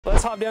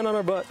let's hop down on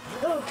our butt.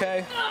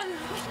 Okay.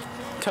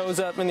 Toes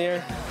up in the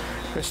air.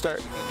 We're gonna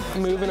start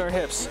moving our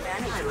hips.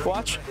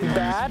 Watch.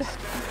 Bad.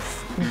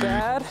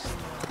 Bad.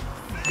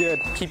 Good.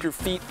 Keep your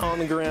feet on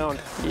the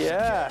ground.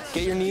 Yeah.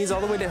 Get your knees all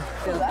the way down.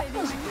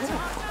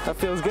 That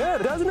feels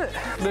good, doesn't it?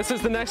 This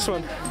is the next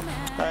one.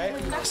 All right.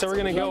 So we're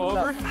gonna go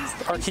over.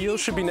 Our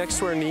heels should be next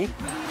to our knee.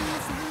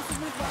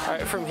 All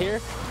right. From here,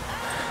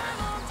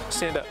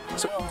 stand up.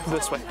 So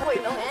this way.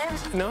 Wait, no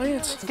hands? No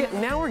hands.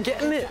 Now we're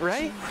getting it,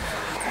 right?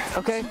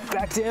 Okay.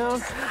 Back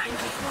down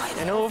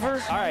and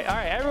over. All right.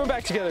 Everyone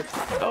back together.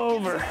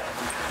 Over.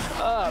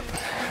 Up.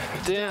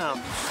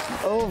 Down.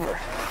 Over.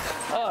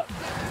 Up.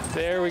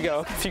 There we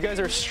go. If you guys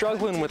are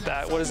struggling with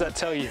that, what does that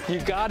tell you?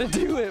 You gotta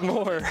do it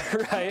more,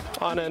 right?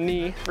 On a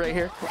knee, right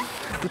here.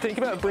 You think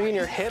about bringing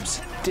your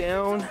hips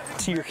down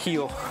to your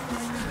heel.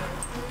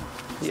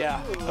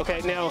 Yeah, okay,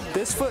 now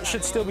this foot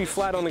should still be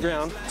flat on the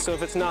ground, so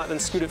if it's not, then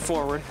scoot it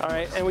forward, all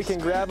right? And we can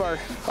grab our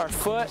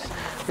foot,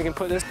 we can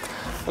put this,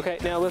 okay,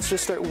 now let's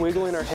just start wiggling our hips.